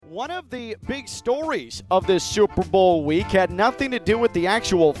One of the big stories of this Super Bowl week had nothing to do with the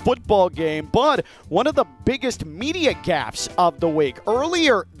actual football game, but one of the biggest media gaffes of the week.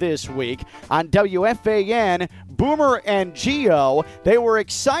 Earlier this week on WFAN, Boomer and Gio, they were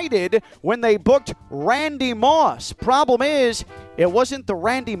excited when they booked Randy Moss. Problem is, it wasn't the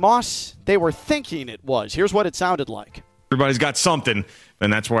Randy Moss they were thinking it was. Here's what it sounded like. Everybody's got something,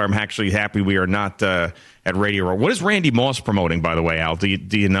 and that's why I'm actually happy we are not at Radio Row. What is Randy Moss promoting, by the way, Al? Do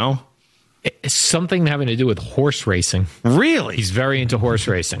you know? It's something having to do with horse racing. Really? He's very into horse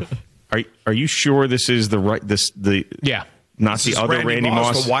racing. Are you sure this is the right Yeah. Not This the is other Randy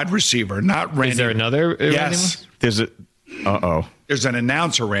Moss? the wide receiver, not Randy. Is there another Randy Yes. Moss? There's a There's an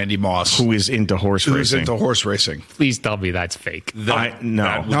announcer, Randy Moss, who is into horse who's racing. into horse racing. Please tell me that's fake. That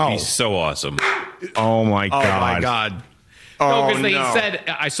would be so awesome. Oh my Oh god. my God! No, because he no. said,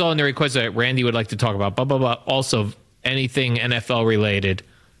 I saw in the request that Randy would like to talk about blah, blah, blah. Also, anything NFL related,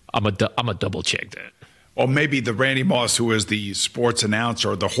 I'm a double check that. Or maybe the Randy Moss, who is the sports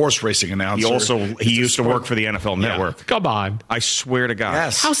announcer, or the horse racing announcer. He used to work for the NFL Network. Come on. I swear to God.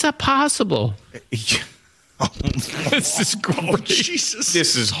 Yes. How's that possible? This is great. Jesus.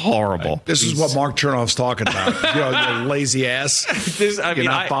 This is horrible. This is what Mark Chernoff's talking about. You lazy ass. You're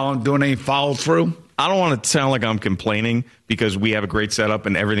not doing any follow through. I don't want to sound like I'm complaining because we have a great setup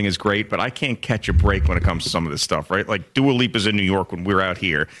and everything is great, but I can't catch a break when it comes to some of this stuff, right? Like Dua Lipa's in New York when we're out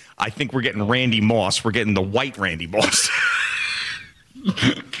here. I think we're getting Randy Moss. We're getting the white Randy Moss.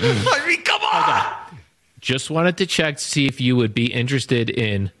 I mean, come on. Just wanted to check to see if you would be interested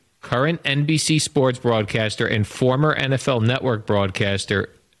in current NBC sports broadcaster and former NFL Network broadcaster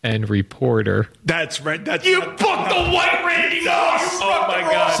and reporter. That's right. You booked the white Randy Moss. Oh, my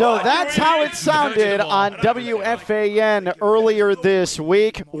God. So that's how it sounded on WFAN earlier this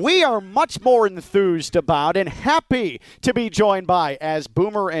week. We are much more enthused about and happy to be joined by, as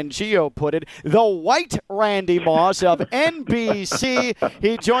Boomer and Gio put it, the white Randy Moss of NBC.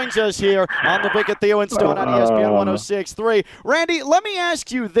 He joins us here on the Vic and Theo and Stone on ESPN 106.3. Randy, let me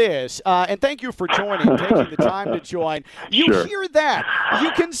ask you this, and thank you for joining, taking the time to join. You hear that.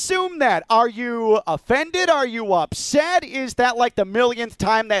 You consume that. Are you offended? Are you upset? Is that like the millionth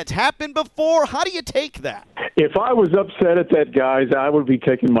time that's happened before? How do you take that? If I was upset at that, guys, I would be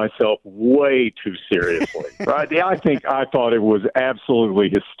taking myself way too seriously. Right? I thought it was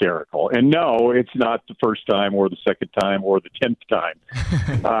absolutely hysterical. And no, it's not the first time or the second time or the 10th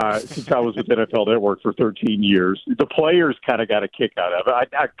time since I was with NFL Network for 13 years. The players kind of got a kick out of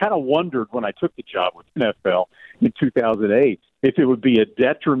it. I kind of wondered when I took the job with NFL in 2008 if it would be a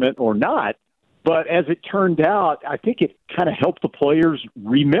detriment or not. But as it turned out, I think it kind of helped the players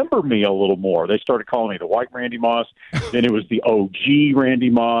remember me a little more. They started calling me the white Randy Moss. Then it was the OG Randy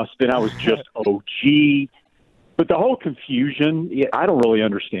Moss. Then I was just OG. But the whole confusion, I don't really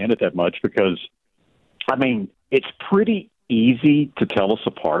understand it that much because, I mean, it's pretty easy to tell us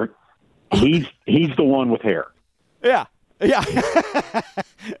apart. He's the one with hair. Yeah. Yeah.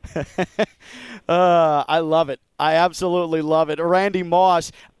 I love it. I absolutely love it. Randy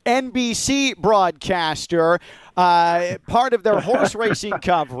Moss, NBC broadcaster, part of their horse racing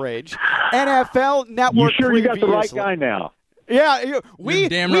coverage, NFL Network. You sure you got the right previously. guy now? Yeah, we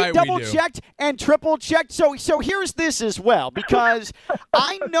right we double-checked and triple-checked. So here's this as well, because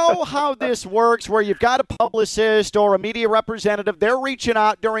I know how this works where you've got a publicist or a media representative. They're reaching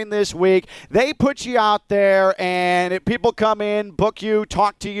out during this week. They put you out there, and people come in, book you,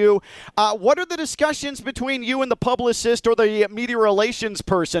 talk to you. What are the discussions between you and the publicist or the media relations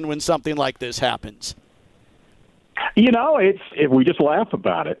person when something like this happens? You know, we just laugh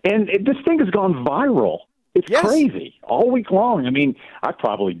about it. And this thing has gone viral. It's crazy all week long. I mean, I've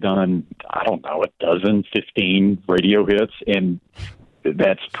probably done, I don't know, 15 radio hits, and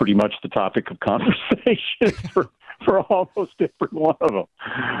that's pretty much the topic of conversation for almost every one of them.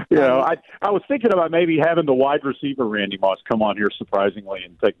 You know, I was thinking about maybe having the wide receiver Randy Moss come on here surprisingly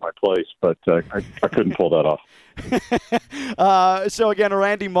and take my place, but I couldn't pull that off. So again,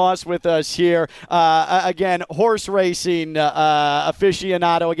 Randy Moss with us here. Again, horse racing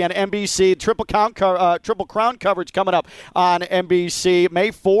aficionado. Again, NBC Triple Crown coverage coming up on NBC. May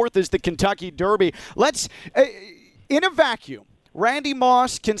 4th is the Kentucky Derby. Let's in a vacuum. Randy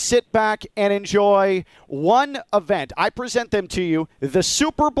Moss can sit back and enjoy one event. I present them to you, the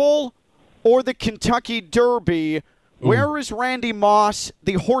Super Bowl or the Kentucky Derby. Where is Randy Moss,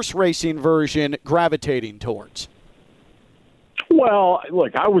 the horse racing version, gravitating towards? Well,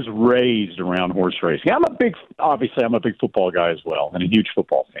 look, I was raised around horse racing. I'm a big football guy as well and a huge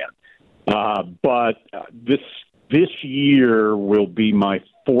football fan. But this year will be my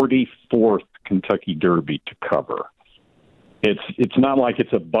 44th Kentucky Derby to cover. It's not like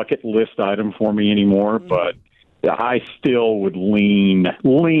it's a bucket list item for me anymore, but I still would lean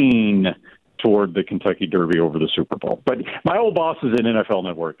toward the Kentucky Derby over the Super Bowl. But my old bosses at NFL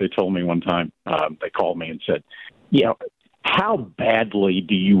Network, they told me one time, they called me and said, how badly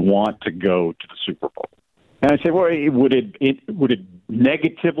do you want to go to the Super Bowl? And I said, well, would it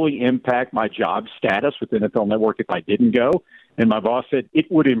negatively impact my job status with NFL Network if I didn't go? And my boss said,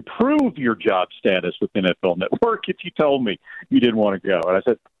 it would improve your job status with NFL Network if you told me you didn't want to go. And I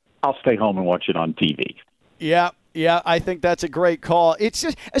said, I'll stay home and watch it on TV. Yeah, I think that's a great call. It's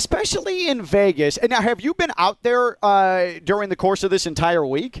just, especially in Vegas. And now, have you been out there during the course of this entire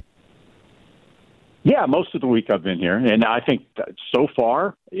week? Yeah, most of the week I've been here. And I think so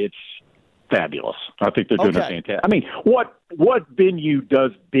far it's fabulous. I think they're doing a fantastic. I mean, what venue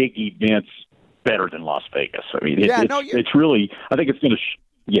does big events better than Las Vegas? I mean, it's really. I think it's going to.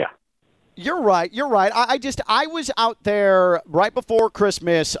 You're right. I was out there right before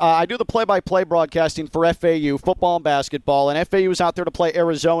Christmas. I do the play-by-play broadcasting for FAU football and basketball, and FAU was out there to play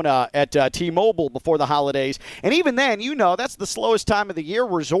Arizona at T-Mobile before the holidays. And even then, that's the slowest time of the year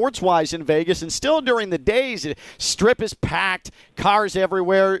resorts-wise in Vegas. And still during the days, Strip is packed, cars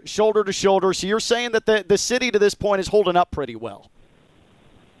everywhere, shoulder to shoulder. So you're saying that the city to this point is holding up pretty well.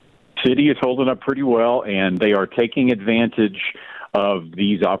 City is holding up pretty well, and they are taking advantage of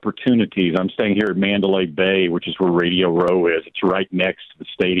these opportunities. I'm staying here at Mandalay Bay, which is where Radio Row is. It's right next to the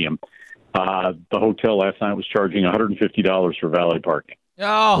stadium. The hotel last night was charging $150 for valet parking.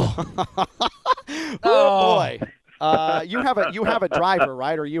 Oh, boy. You have a driver,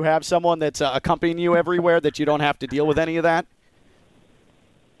 right? Or you have someone that's accompanying you everywhere that you don't have to deal with any of that?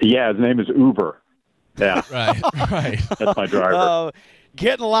 Yeah, his name is Uber. Yeah. Right. That's my driver.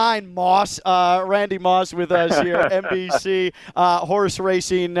 Get in line, Moss. Randy Moss with us here, NBC horse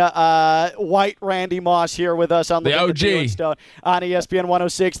racing. White Randy Moss here with us on the OG Stone on ESPN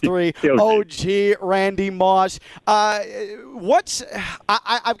 106.3. OG Randy Moss.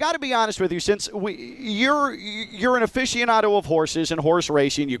 I've got to be honest with you, since you're an aficionado of horses and horse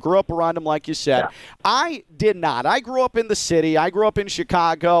racing. You grew up around them, like you said. Yeah. I did not. I grew up in the city. I grew up in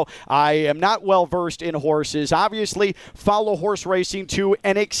Chicago. I am not well versed in horses. Obviously, follow horse racing to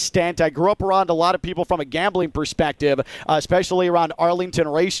an extent. I grew up around a lot of people from a gambling perspective, especially around Arlington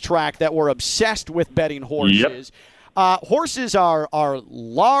Racetrack, that were obsessed with betting horses. Yep. Horses are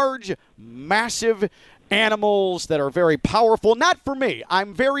large, massive animals that are very powerful. Not for me.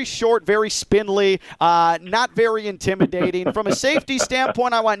 I'm very short, very spindly, not very intimidating. From a safety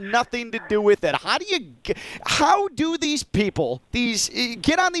standpoint, I want nothing to do with it. How do these people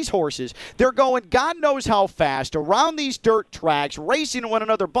get on these horses? They're going God knows how fast around these dirt tracks, racing one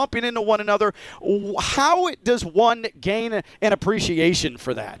another, bumping into one another. How does one gain an appreciation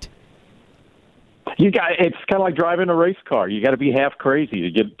for that? It's kind of like driving a race car. You got to be half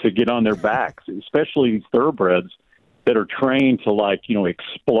crazy to get on their backs, especially these thoroughbreds that are trained to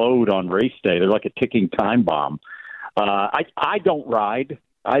explode on race day. They're like a ticking time bomb. I don't ride.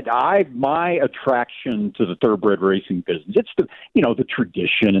 My attraction to the thoroughbred racing business, it's the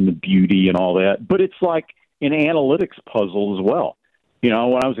tradition and the beauty and all that, but it's like an analytics puzzle as well. When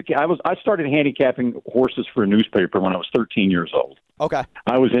I was a kid, I started handicapping horses for a newspaper when I was 13 years old. Okay.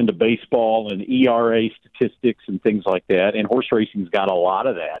 I was into baseball and ERA statistics and things like that, and horse racing's got a lot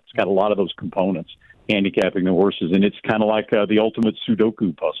of that. It's got a lot of those components, handicapping the horses, and it's kind of like the ultimate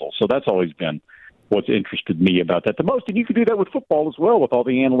Sudoku puzzle. So that's always been what's interested me about that the most. And you can do that with football as well, with all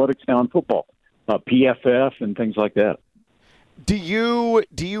the analytics now in football, PFF and things like that. Do you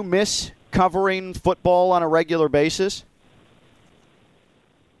miss covering football on a regular basis?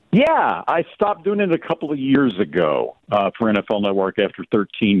 Yeah, I stopped doing it a couple of years ago for NFL Network after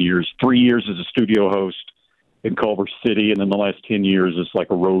 13 years, 3 years as a studio host in Culver City, and then the last 10 years as like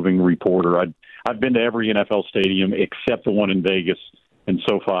a roving reporter. I've been to every NFL stadium except the one in Vegas and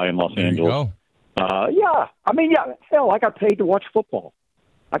SoFi in Los Angeles. Hell, I got paid to watch football.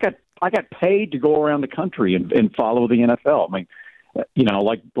 I got paid to go around the country and follow the NFL. I mean,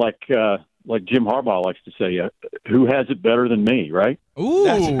 like Jim Harbaugh likes to say, who has it better than me, right? Ooh,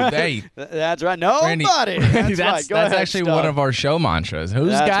 that's right. Nobody. That's actually one of our show mantras.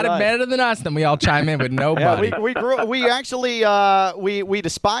 Who's got it better than us? Then we all chime in with nobody. Yeah, we actually we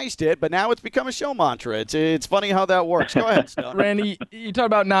despised it, but now it's become a show mantra. It's funny how that works. Go ahead, Stone. Randy, you talked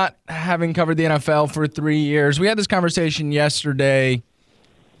about not having covered the NFL for 3 years. We had this conversation yesterday.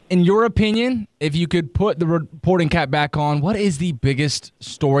 In your opinion, if you could put the reporting cap back on, what is the biggest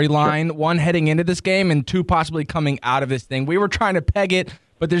storyline, one, heading into this game, and two, possibly coming out of this thing? We were trying to peg it,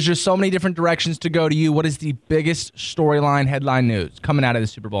 but there's just so many different directions to go to you. What is the biggest storyline, headline news coming out of the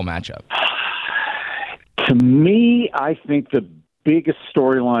Super Bowl matchup? To me, I think the biggest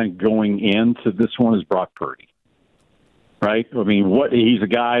storyline going into this one is Brock Purdy. Right? I mean, he's a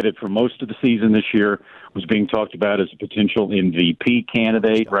guy that for most of the season this year was being talked about as a potential MVP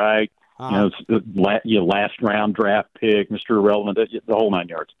candidate, right? Your last round draft pick, Mr. Irrelevant, the whole 9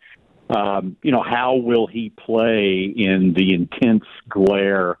 yards. How will he play in the intense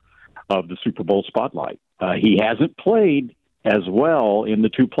glare of the Super Bowl spotlight? He hasn't played as well in the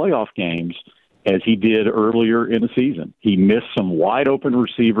 2 playoff games as he did earlier in the season. He missed some wide open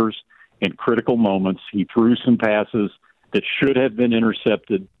receivers in critical moments. He threw some passes that should have been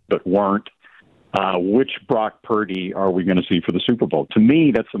intercepted but weren't. Which Brock Purdy are we going to see for the Super Bowl? To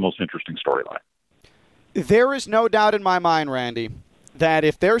me, that's the most interesting storyline. There is no doubt in my mind, Randy, that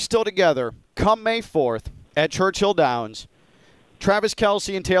if they're still together come May 4th at Churchill Downs, Travis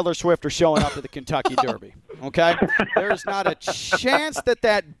Kelce and Taylor Swift are showing up to the Kentucky Derby. Okay? There's not a chance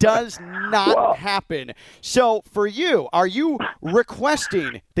that does not happen. So for you, are you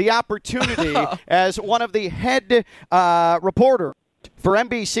requesting the opportunity as one of the head reporter for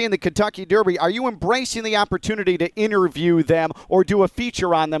NBC in the Kentucky Derby? Are you embracing the opportunity to interview them or do a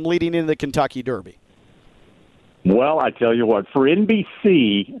feature on them leading into the Kentucky Derby? Well, I tell you what, for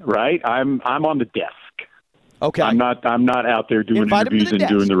NBC, right, I'm on the desk. Okay. I'm not out there doing interviews and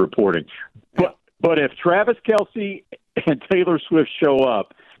doing the reporting. But if Travis Kelce and Taylor Swift show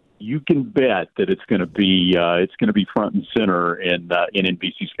up, you can bet that it's going to be front and center in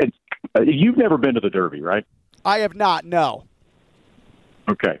NBC. And, you've never been to the Derby, right? I have not. No.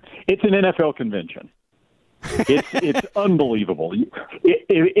 Okay, it's an NFL convention. It's unbelievable.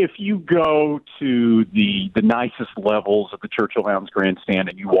 If you go to the nicest levels of the Churchill Downs grandstand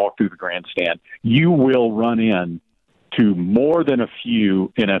and you walk through the grandstand, you will run in to more than a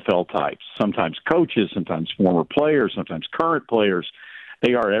few NFL types, sometimes coaches, sometimes former players, sometimes current players.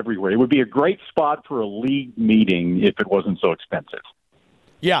 They are everywhere. It would be a great spot for a league meeting if it wasn't so expensive.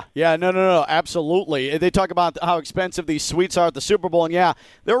 Yeah, no, absolutely. They talk about how expensive these suites are at the Super Bowl, and yeah,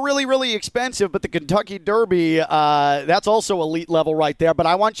 they're really, really expensive, but the Kentucky Derby, that's also elite level right there. But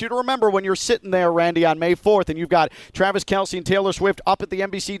I want you to remember when you're sitting there, Randy, on May 4th, and you've got Travis Kelce and Taylor Swift up at the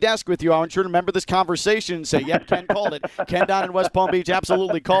NBC desk with you, I want you to remember this conversation and say, yep, Ken called it. Ken down in West Palm Beach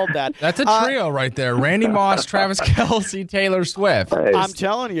absolutely called that. That's a trio right there. Randy Moss, Travis Kelce, Taylor Swift. I'm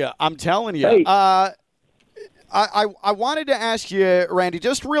telling you. Hey. I wanted to ask you, Randy,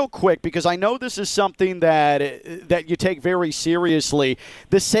 just real quick, because I know this is something that you take very seriously,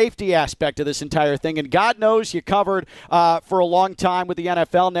 the safety aspect of this entire thing. And God knows you covered for a long time with the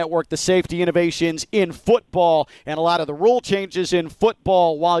NFL Network the safety innovations in football and a lot of the rule changes in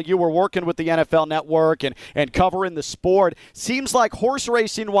football while you were working with the NFL Network and covering the sport. Seems like horse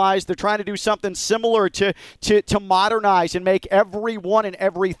racing-wise, they're trying to do something similar to modernize and make everyone and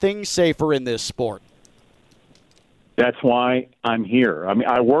everything safer in this sport. That's why I'm here. I mean,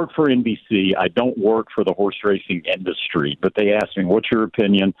 I work for NBC. I don't work for the horse racing industry. But they asked me, what's your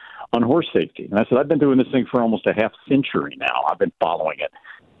opinion on horse safety? And I said, I've been doing this thing for almost a half century now. I've been following it.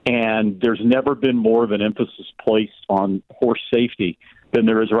 And there's never been more of an emphasis placed on horse safety than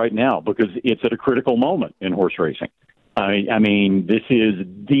there is right now because it's at a critical moment in horse racing. I mean, this is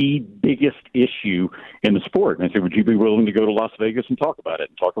the biggest issue in the sport. And I said, would you be willing to go to Las Vegas and talk about it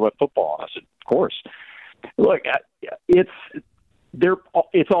and talk about football? And I said, of course. Look,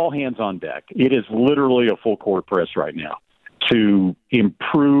 it's all hands on deck. It is literally a full court press right now to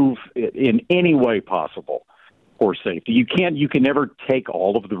improve in any way possible horse safety. You can never take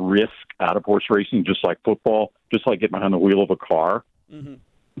all of the risk out of horse racing, just like football, just like getting behind the wheel of a car. Mm-hmm.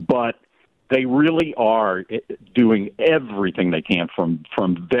 But they really are doing everything they can from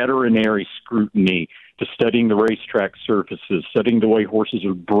veterinary scrutiny to studying the racetrack surfaces, studying the way horses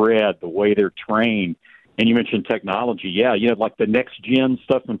are bred, the way they're trained. And you mentioned technology. Yeah, you have like the next-gen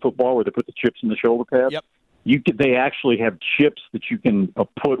stuff in football where they put the chips in the shoulder pads. Yep. They actually have chips that you can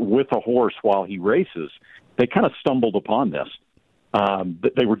put with a horse while he races. They kind of stumbled upon this.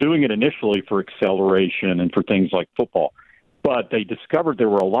 They were doing it initially for acceleration and for things like football. But they discovered there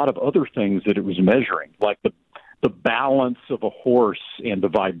were a lot of other things that it was measuring, like the balance of a horse and the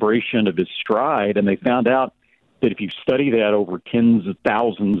vibration of his stride. And they found out that if you study that over tens of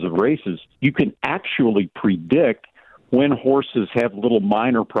thousands of races, you can actually predict when horses have little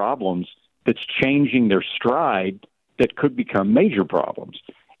minor problems that's changing their stride that could become major problems.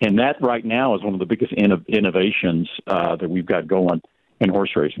 And that right now is one of the biggest innovations that we've got going in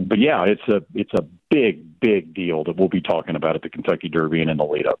horse racing. But yeah, it's a big deal that we'll be talking about at the Kentucky Derby and in the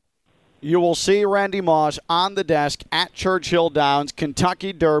lead up. You will see Randy Moss on the desk at Churchill Downs,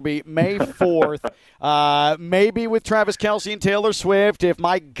 Kentucky Derby, May 4th. Maybe with Travis Kelce and Taylor Swift. If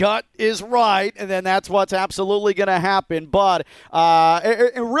my gut is right, and then that's what's absolutely going to happen. But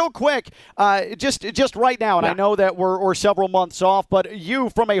real quick, just right now, and I know that we're several months off, but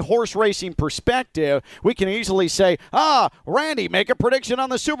you, from a horse racing perspective, we can easily say, Randy, make a prediction on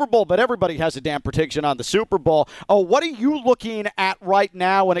the Super Bowl. But everybody has a damn prediction on the Super Bowl. What are you looking at right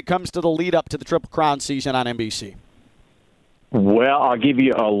now when it comes to the lead up to the Triple Crown season on NBC? Well, I'll give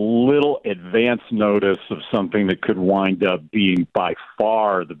you a little advance notice of something that could wind up being by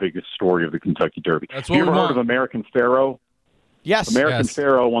far the biggest story of the Kentucky Derby. That's what you ever heard of American Pharoah? Yes. American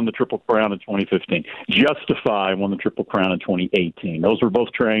Pharoah won the Triple Crown in 2015. Justify won the Triple Crown in 2018. Those were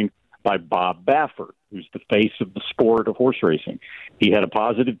both trained by Bob Baffert, who's the face of the sport of horse racing. He had a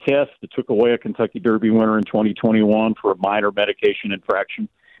positive test that took away a Kentucky Derby winner in 2021 for a minor medication infraction.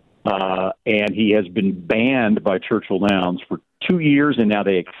 And he has been banned by Churchill Downs for 2 years, and now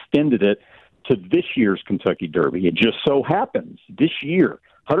they extended it to this year's Kentucky Derby. It just so happens this year,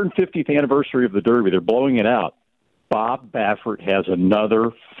 150th anniversary of the Derby, they're blowing it out. Bob Baffert has another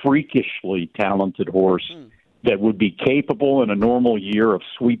freakishly talented horse that would be capable in a normal year of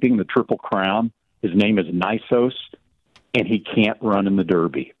sweeping the Triple Crown. His name is Nisos, and he can't run in the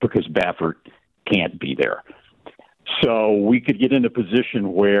Derby because Baffert can't be there. So we could get in a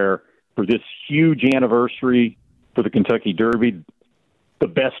position where for this huge anniversary for the Kentucky Derby, the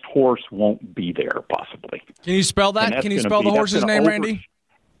best horse won't be there, possibly. Can you spell that? Can you spell the horse's name, Randy?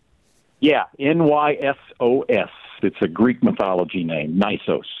 Yeah, Nysos. It's a Greek mythology name,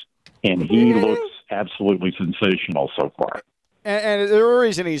 Nisos. And he looks absolutely sensational so far. And the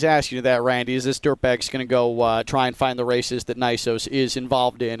reason he's asking you that, Randy, is this dirtbag's going to go try and find the races that Nisos is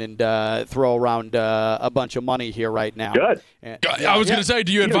involved in and throw around a bunch of money here right now. Good. I was going to say,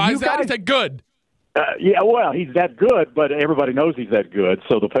 do you advise that? He said good. Yeah, well, he's that good, but everybody knows he's that good,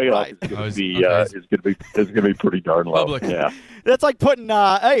 so the payoff is going to be pretty darn low. Public. Yeah, that's like putting,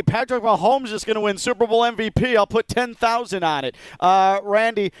 hey, Patrick Mahomes is going to win Super Bowl MVP. I'll put $10,000 on it.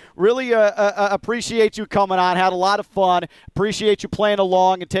 Randy, really appreciate you coming on. Had a lot of fun. Appreciate you playing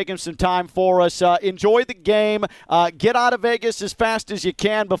along and taking some time for us. Enjoy the game. Get out of Vegas as fast as you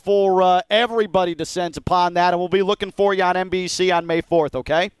can before everybody descends upon that, and we'll be looking for you on NBC on May 4th.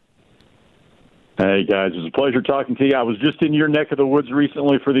 Okay. Hey, guys, it was a pleasure talking to you. I was just in your neck of the woods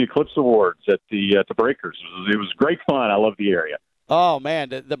recently for the Eclipse Awards at the Breakers. It was great fun. I love the area. Oh, man,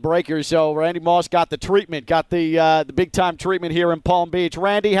 the Breakers. So Randy Moss got the treatment, got the big-time treatment here in Palm Beach.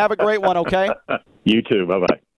 Randy, have a great one, okay? You too. Bye-bye.